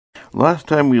Last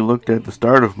time we looked at the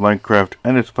start of Minecraft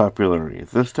and its popularity.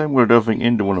 This time we're delving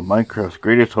into one of Minecraft's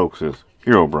greatest hoaxes,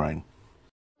 Herobrine.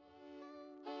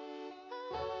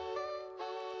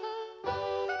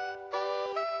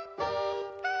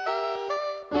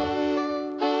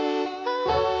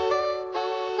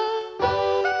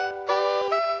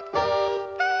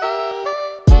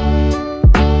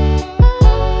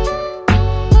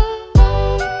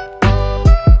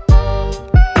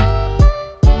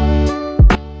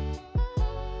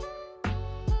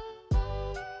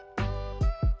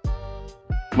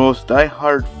 Most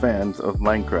die-hard fans of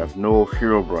Minecraft know of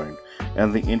Herobrine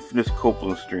and the infamous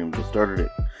Copeland stream that started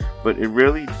it, but it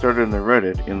really started in the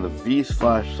Reddit in the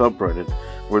v/subreddit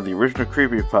where the original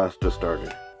creepypasta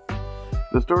started.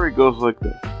 The story goes like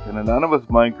this. An anonymous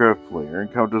Minecraft player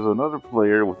encounters another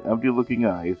player with empty-looking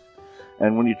eyes,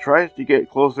 and when he tries to get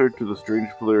closer to the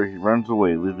strange player, he runs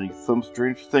away, leaving some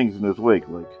strange things in his wake,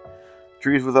 like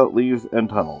trees without leaves and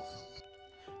tunnels.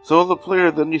 So the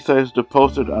player then decides to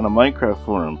post it on a Minecraft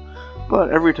forum, but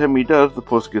every time he does, the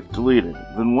post gets deleted.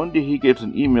 Then one day he gets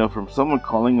an email from someone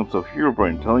calling himself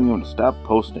Herobrine telling him to stop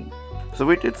posting. So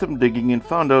we did some digging and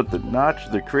found out that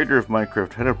Notch, the creator of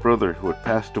Minecraft, had a brother who had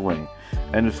passed away,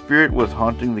 and his spirit was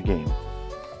haunting the game.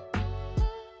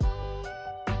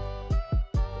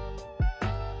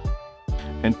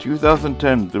 In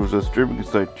 2010, there was a streaming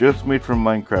site just made from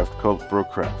Minecraft called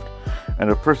Brocraft, and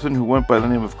a person who went by the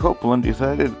name of Copeland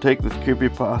decided to take this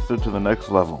creepypasta to the next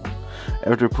level.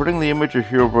 After putting the image of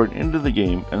Herobrine into the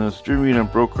game and then streaming it on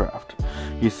Brocraft,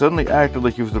 he suddenly acted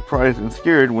like he was surprised and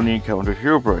scared when he encountered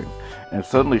Herobrine, and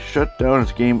suddenly shut down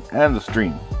his game and the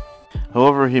stream.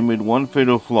 However, he made one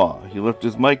fatal flaw. He left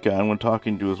his mic on when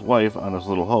talking to his wife on his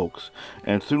little hoax,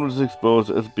 and soon was exposed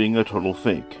as being a total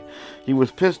fake. He was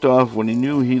pissed off when he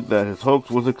knew that his hoax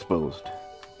was exposed.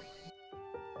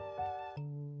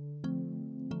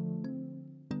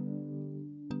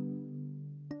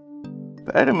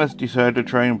 The Atomists decided to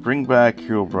try and bring back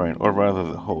Herobrine, or rather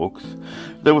the hoax,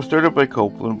 that was started by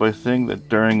Copeland by saying that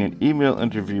during an email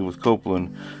interview with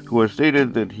Copeland, who has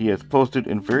stated that he has posted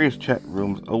in various chat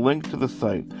rooms a link to the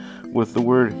site with the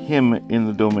word him in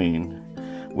the domain,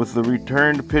 with the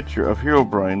returned picture of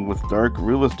Herobrine with dark,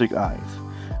 realistic eyes.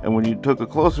 And when you took a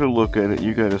closer look at it,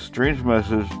 you got a strange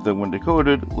message that, when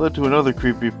decoded, led to another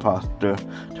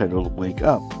creepypasta titled Wake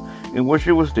Up, in which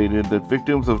it was stated that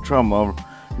victims of trauma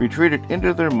retreated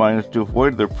into their minds to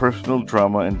avoid their personal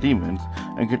drama and demons,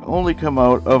 and can only come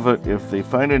out of it if they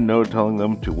find a note telling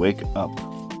them to wake up.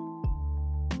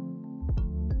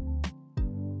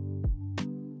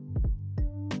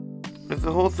 As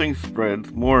the whole thing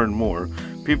spreads more and more,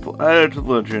 people added to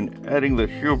the legend, adding that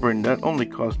Herobrine not only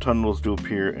caused tunnels to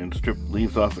appear and strip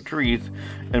leaves off of trees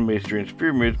and made strange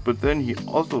pyramids, but then he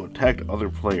also attacked other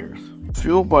players.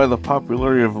 Fueled by the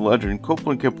popularity of the legend,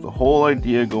 Copeland kept the whole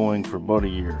idea going for about a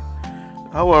year.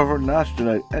 However, Notch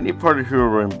denied any part of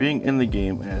Herobrine being in the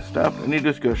game and has stopped any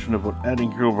discussion about adding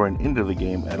Herobrine into the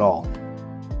game at all.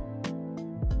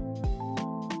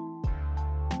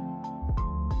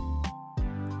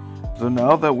 So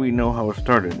now that we know how it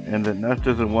started, and that Notch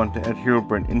doesn't want to add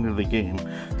Herobrine into the game,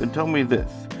 then tell me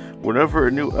this. Whenever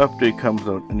a new update comes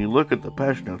out and you look at the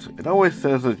patch notes, it always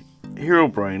says that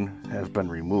Herobrine has been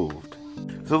removed.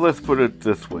 So let's put it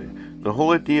this way. The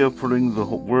whole idea of putting the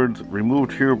words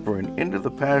removed Herobrine into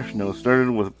the patch notes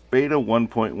started with Beta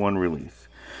 1.1 release,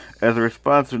 as a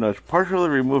response to Notch partially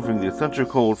removing the essential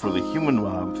code for the human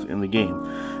mobs in the game,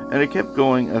 and it kept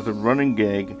going as a running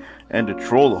gag and to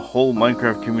troll the whole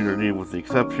Minecraft community with the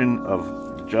exception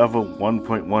of the Java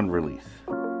 1.1 release.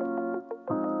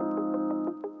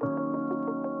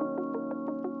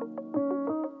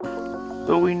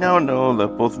 So we now know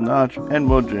that both Notch and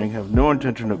Mojang have no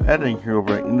intention of adding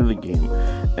Herobrine into the game,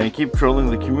 and keep trolling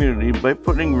the community by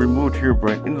putting removed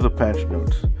Herobrine into the patch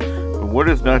notes. But what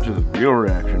is Notch's real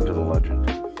reaction to the legend?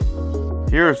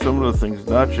 Here are some of the things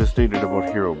Notch has stated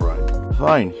about Herobrine.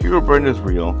 Fine, Herobrine is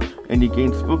real, and he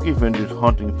gains spooky vengeance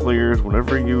haunting players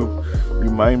whenever you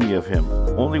remind me of him.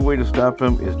 Only way to stop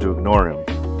him is to ignore him.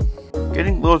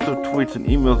 Getting loads of tweets and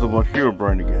emails about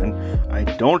Herobrine again. I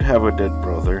don't have a dead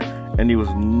brother, and he was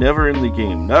never in the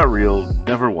game. Not real,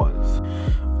 never was.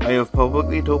 I have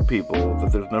publicly told people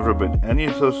that there's never been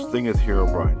any such thing as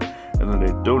Herobrine, and that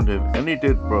I don't have any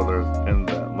dead brothers, and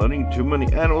that letting too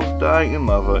many animals die in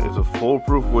lava is a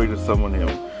foolproof way to summon him,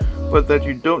 but that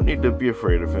you don't need to be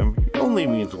afraid of him. He only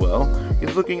means well.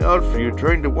 He's looking out for you,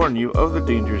 trying to warn you of the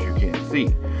dangers you can't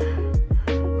see.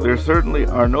 There certainly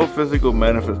are no physical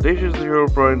manifestations of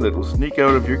Herobrine that will sneak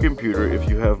out of your computer if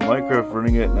you have Minecraft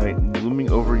running at night and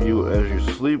looming over you as you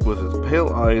sleep with his pale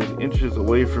eyes inches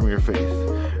away from your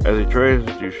face. as he tries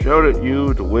to shout at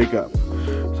you to wake up.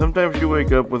 Sometimes you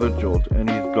wake up with a jolt and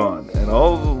he's gone, and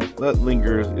all that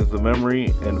lingers is the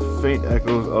memory and faint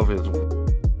echoes of his.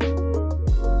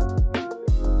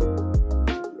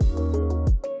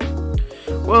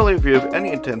 Well, if you have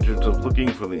any intentions of looking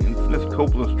for the infamous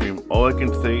Copeland stream, all I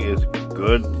can say is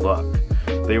good luck.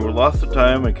 They were lost to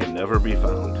time and can never be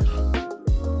found.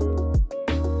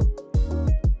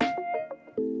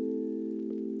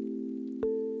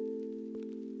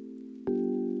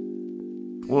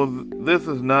 Well, this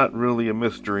is not really a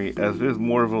mystery, as it is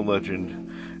more of a legend,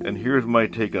 and here's my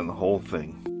take on the whole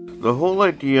thing. The whole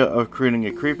idea of creating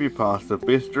a creepypasta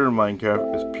based on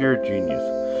Minecraft is pure genius.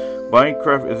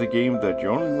 Minecraft is a game that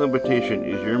your only limitation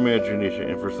is your imagination,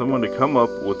 and for someone to come up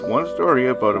with one story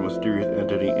about a mysterious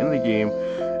entity in the game,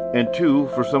 and two,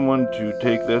 for someone to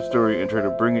take that story and try to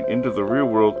bring it into the real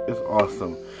world is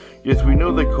awesome. Yes, we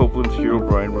know that Copeland's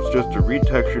Herobrine was just a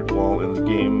retextured wall in the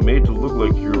game made to look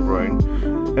like Herobrine,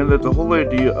 and that the whole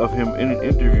idea of him in an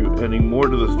interview adding more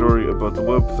to the story about the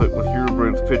website with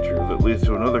Herobrine's picture that leads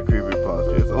to another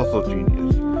creepypasta is also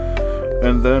genius.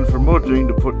 And then for Mojang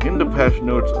to put in the patch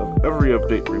notes of every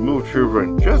update remove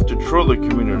Herobrine just to troll the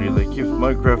community that keeps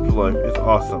Minecraft alive is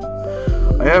awesome.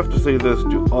 I have to say this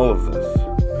to all of this.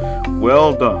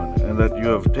 Well done, and that you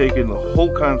have taken the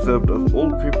whole concept of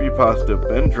old creepypasta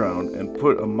Ben Drowned and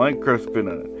put a Minecraft spin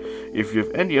on it. If you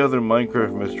have any other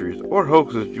Minecraft mysteries or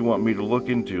hoaxes you want me to look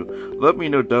into, let me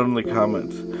know down in the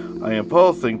comments. I am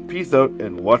Paul saying peace out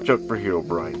and watch out for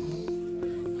Herobrine.